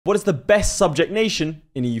What is the best subject nation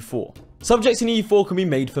in EU4? Subjects in EU4 can be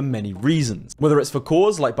made for many reasons, whether it's for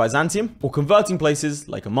cause like Byzantium or converting places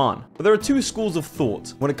like Oman. But there are two schools of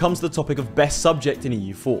thought when it comes to the topic of best subject in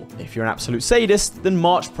EU4. If you're an absolute sadist, then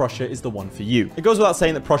March Prussia is the one for you. It goes without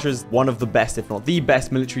saying that Prussia is one of the best, if not the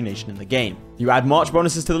best, military nation in the game. You add March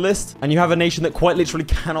bonuses to the list, and you have a nation that quite literally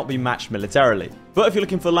cannot be matched militarily. But if you're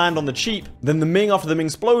looking for land on the cheap, then the Ming after the Ming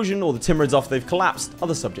explosion or the Timurids after they've collapsed are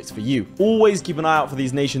the subjects for you. Always keep an eye out for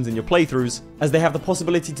these nations in your playthroughs, as they have the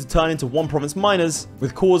possibility to turn into one province minors,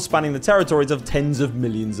 with cores spanning the territories of tens of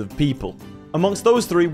millions of people. Amongst those three,